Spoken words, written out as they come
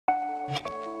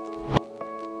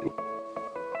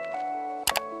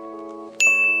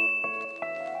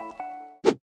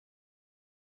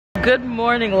Good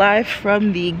morning, live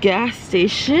from the gas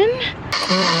station.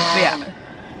 Yeah,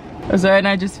 Auzoyah and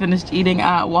I just finished eating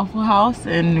at Waffle House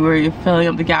and we're filling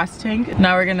up the gas tank.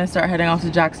 Now we're gonna start heading off to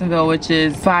Jacksonville, which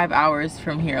is 5 hours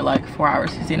from here, like 4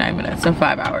 hours, 59 minutes, so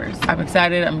 5 hours. I'm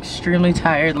excited, I'm extremely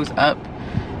tired. I was up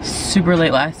super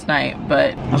late last night,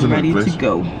 but I'm ready to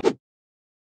go.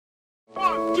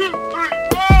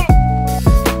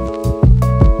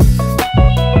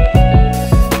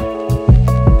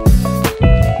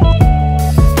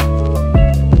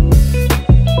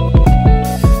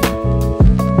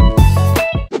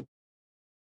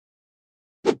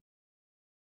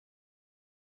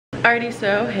 Alrighty,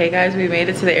 so hey guys, we made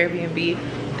it to the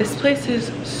Airbnb. This place is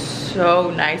so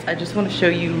nice. I just want to show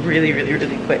you really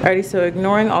quick. Alrighty, so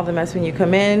ignoring all the mess when you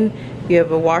come in, you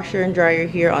have a washer and dryer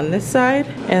here on this side,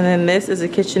 and then this is a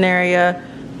kitchen area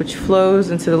which flows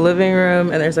into the living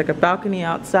room, and there's like a balcony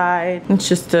outside. It's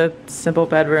just a simple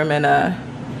bedroom and a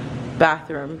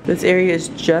bathroom. This area is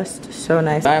just so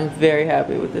nice. I'm very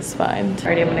happy with this find.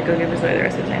 Alrighty, I'm gonna go give Auzoyah the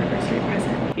rest of the anniversary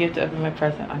present. You have to open my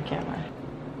present on camera.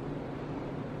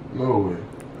 No way.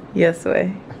 Yes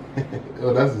way.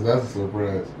 Oh, that's a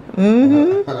surprise.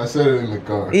 Mm-hmm. I said it in the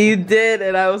car. You did,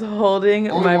 and I was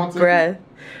holding Only my breath.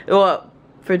 Well,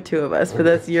 for two of us, but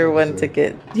that's your one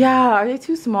ticket. Yeah, are they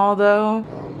too small though? I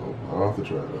don't know. I'll have to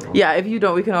try that. Yeah, if you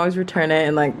don't, we can always return it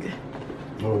and like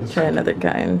try another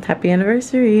kind. Happy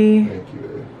anniversary. Thank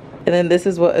you. And then this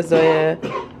is what Auzoyah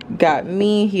got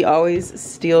me. He always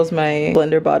steals my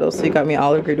blender bottles, so he got me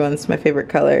olive green ones, my favorite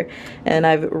color. And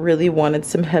I've really wanted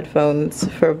some headphones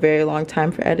for a very long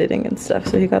time for editing and stuff,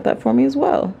 so he got that for me as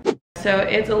well. So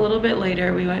it's a little bit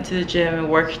later. We went to the gym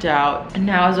and worked out, and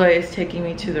now Auzoyah is taking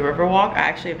me to the Riverwalk. I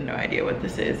actually have no idea what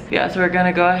this is. Yeah, so we're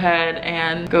gonna go ahead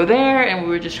and go there, and we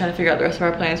were just trying to figure out the rest of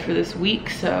our plans for this week,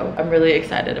 so I'm really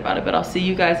excited about it. But I'll see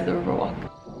you guys at the Riverwalk.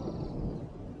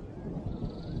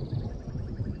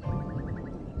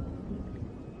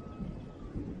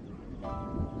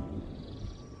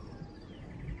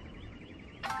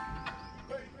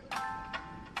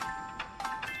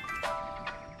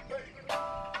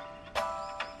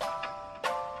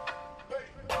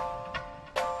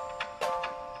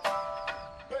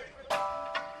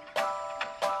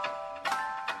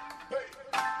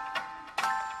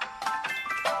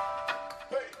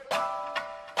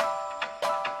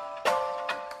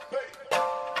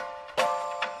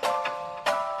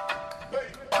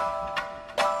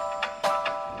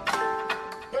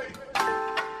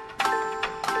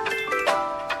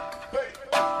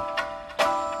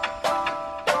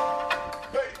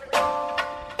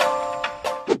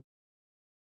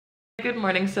 Good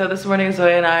morning. So this morning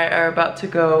Auzoyah and I are about to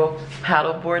go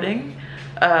paddleboarding.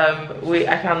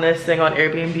 I found this thing on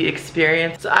Airbnb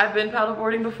Experience. So I've been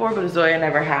paddleboarding before, but Auzoyah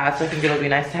never has, so I think it'll be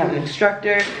nice to have an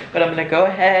instructor. But I'm gonna go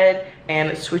ahead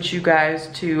and switch you guys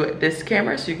to this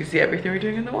camera so you can see everything we're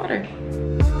doing in the water.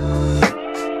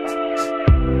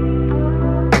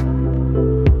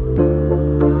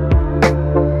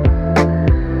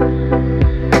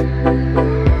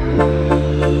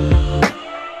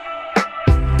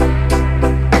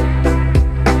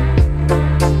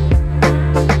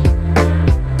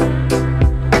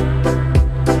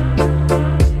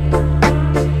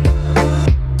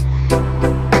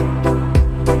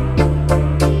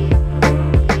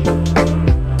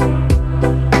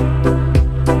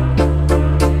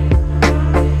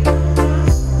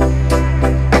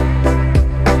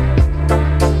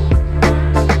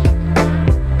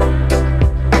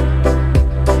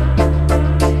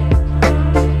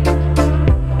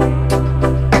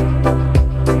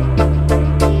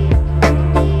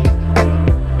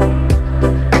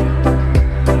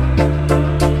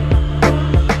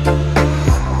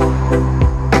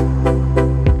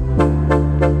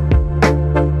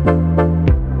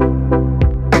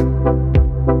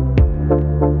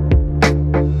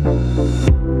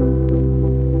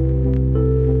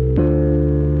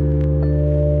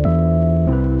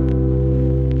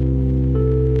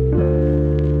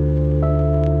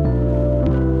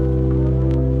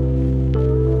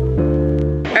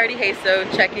 So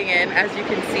checking in, as you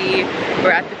can see,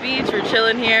 we're at the beach, we're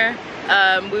chilling here.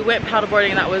 We went paddleboarding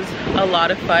and that was a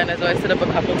lot of fun. Auzoyah stood up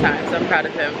a couple times, so I'm proud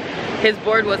of him. His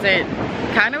board was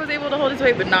able to hold his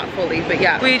weight, but not fully. But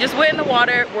yeah, we just went in the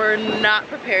water. We're not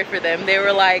prepared for them. They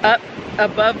were like up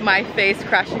above my face,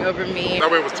 crashing over me.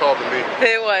 That wave was tall to me.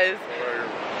 It was.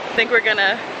 I think we're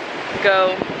gonna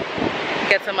go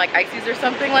get some like ices or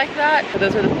something like that. So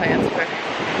those are the plans for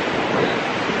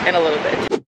in a little bit.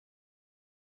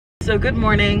 So good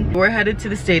morning. We're headed to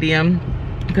the stadium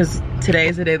because today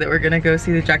is the day that we're gonna go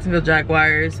see the Jacksonville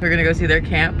Jaguars. We're gonna go see their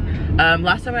camp.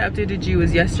 Last time I updated you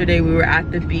was yesterday. We were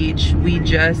at the beach. We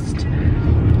just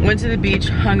went to the beach,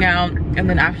 hung out, and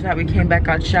then after that we came back,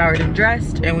 got showered and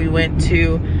dressed, and we went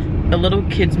to a little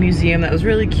kids museum that was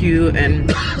really cute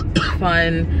and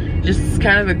fun. Just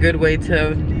kind of a good way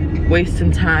to waste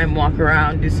some time, walk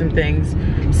around, do some things.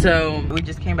 So we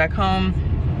just came back home,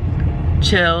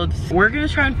 chilled. We're gonna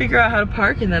try and figure out how to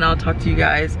park, and then I'll talk to you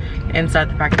guys inside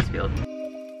the practice field.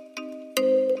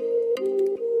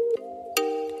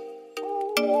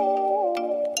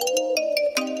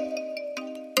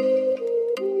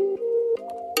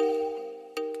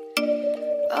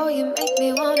 Oh, you make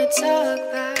me wanna talk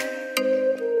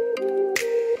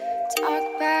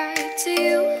back to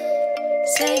you.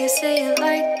 Say it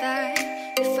like that.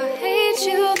 If I hate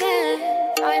you, then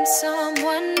find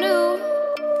someone new.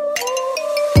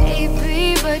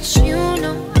 Baby, but you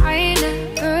know I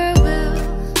never will.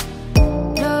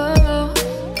 No,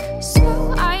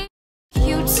 so I take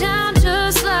you down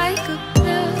just like a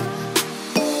pill.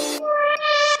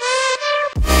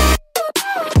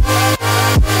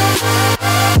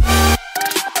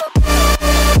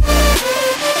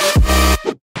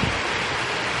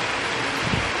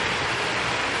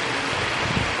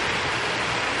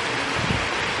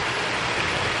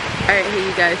 Alright, hey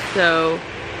you guys, so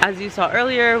as you saw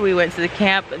earlier, we went to the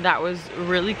camp. That was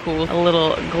really cool. A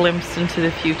little glimpse into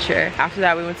the future. After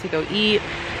that, we went to go eat,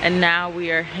 and now we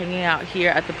are hanging out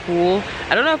here at the pool.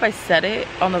 I don't know if I said it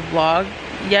on the vlog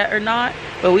yet or not,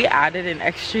 but we added an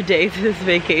extra day to this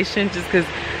vacation just because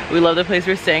we love the place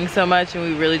we're staying so much, and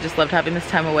we really just loved having this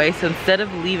time away. So instead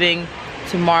of leaving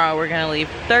tomorrow, we're gonna leave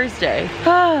Thursday.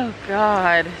 Oh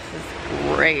God, this is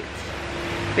great.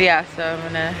 But yeah, so I'm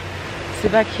gonna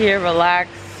sit back here,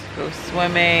 relax, go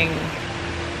swimming,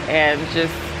 and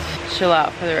just chill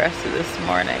out for the rest of this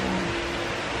morning.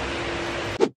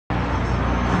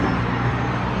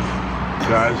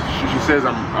 Guys, she says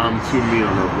I'm too mean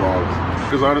on her vlogs.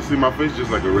 Because honestly, my face is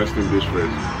just like a resting bitch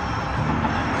face.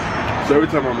 So every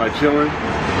time I'm like chilling,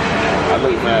 I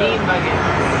look mad.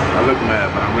 I look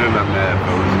mad, but I'm really not mad,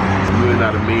 fellas. I'm really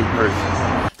not a mean person.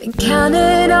 Been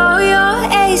counting all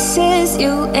your aces,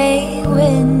 you ain't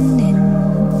winning.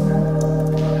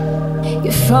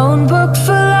 Your phone book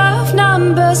full of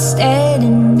numbers,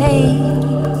 staring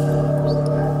names.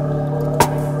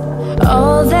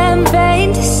 All them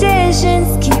vain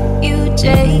decisions keep you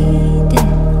jaded.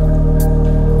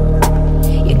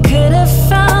 You could have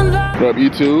found love. What up,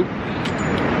 YouTube?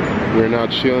 We're now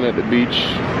chilling at the beach.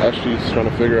 Ashley's trying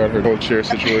to figure out her whole chair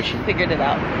situation. Figured it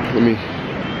out. Let me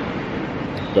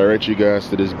direct you guys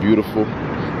to this beautiful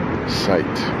sight.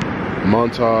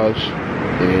 Montage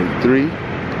in 3,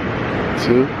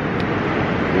 2, 1.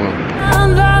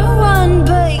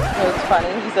 So it's funny,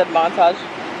 he said montage,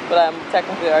 but I'm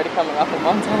technically already coming off a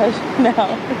montage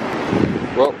now.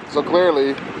 Well, so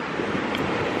clearly,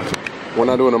 we're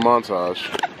not doing a montage.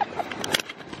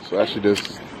 So actually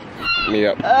just me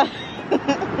up.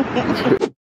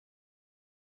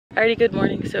 Alrighty, good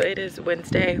morning. So it is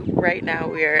Wednesday. Right now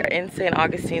we are in St.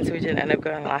 Augustine, so we didn't end up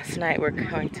going last night. We're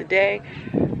going today.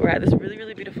 We're at this really,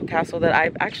 really beautiful castle that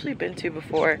I've actually been to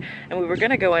before, and we were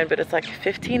gonna go in, but it's like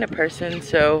 15 a person,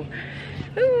 so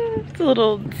it's a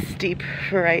little steep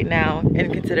for right now,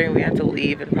 and considering we have to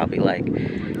leave in probably like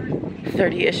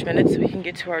 30-ish minutes so we can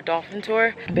get to our dolphin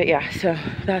tour. But yeah, so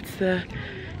that's the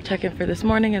check-in for this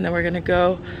morning, and then we're gonna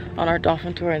go on our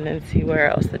dolphin tour and then see where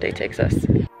else the day takes us.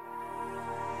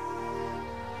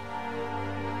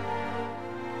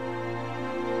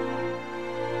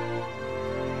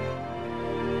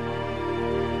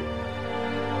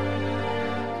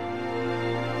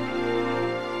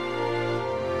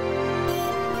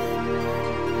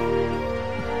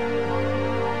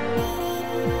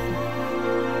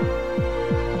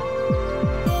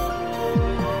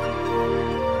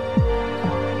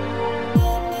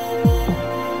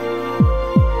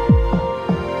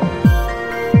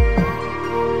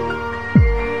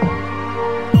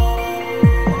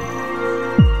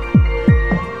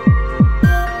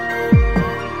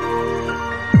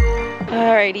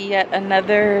 Alrighty, yet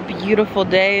another beautiful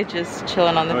day, just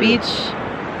chilling on the beach.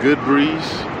 Good breeze,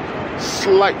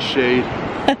 slight shade,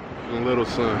 and a little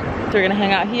sun. So we're gonna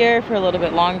hang out here for a little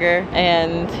bit longer,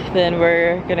 and then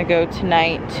we're gonna go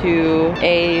tonight to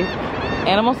a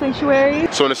animal sanctuary.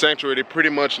 So in the sanctuary, they pretty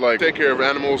much like take care of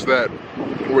animals that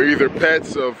were either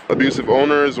pets of abusive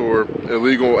owners or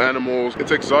illegal animals.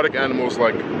 It's exotic animals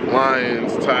like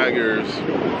lions, tigers,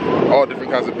 all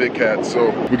different kinds of big cats.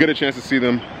 So we get a chance to see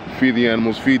them feed the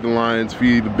animals, feed the lions,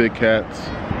 feed the big cats.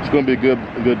 It's gonna be a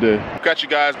good day. Catch you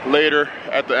guys later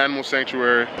at the animal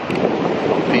sanctuary.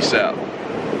 Peace out.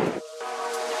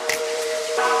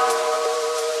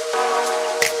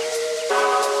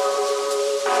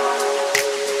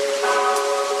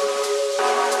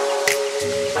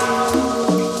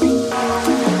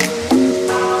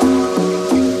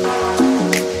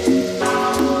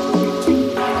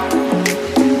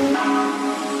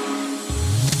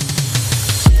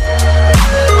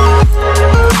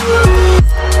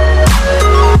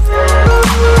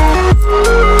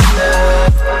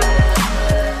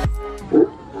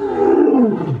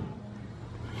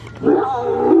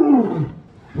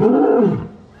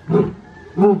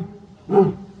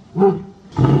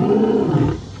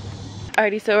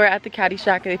 Alrighty, so we're at the Catty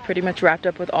Shack. They've pretty much wrapped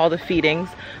up with all the feedings.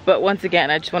 But once again,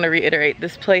 I just want to reiterate,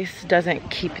 this place doesn't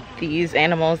keep these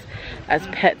animals as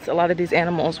pets. A lot of these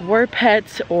animals were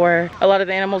pets, or a lot of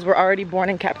the animals were already born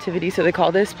in captivity. So they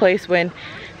call this place when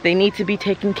they need to be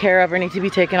taken care of or need to be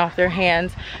taken off their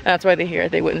hands. And that's why they're here.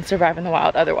 They wouldn't survive in the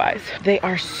wild otherwise. They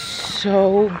are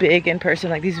so big in person.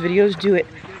 Like, these videos do it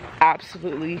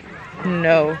absolutely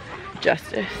no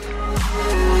justice.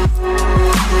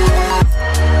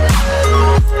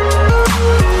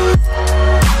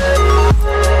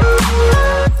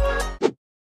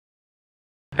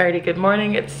 Alrighty, good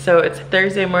morning. It's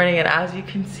Thursday morning, and as you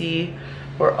can see,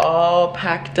 we're all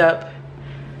packed up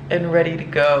and ready to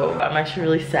go. I'm actually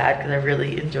really sad because I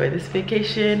really enjoyed this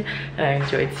vacation and I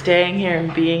enjoyed staying here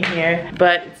and being here,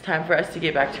 but it's time for us to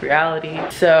get back to reality.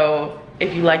 So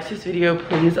if you liked this video,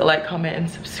 please like, comment, and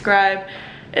subscribe.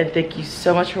 And thank you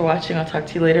so much for watching. I'll talk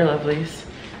to you later, lovelies.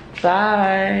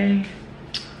 Bye.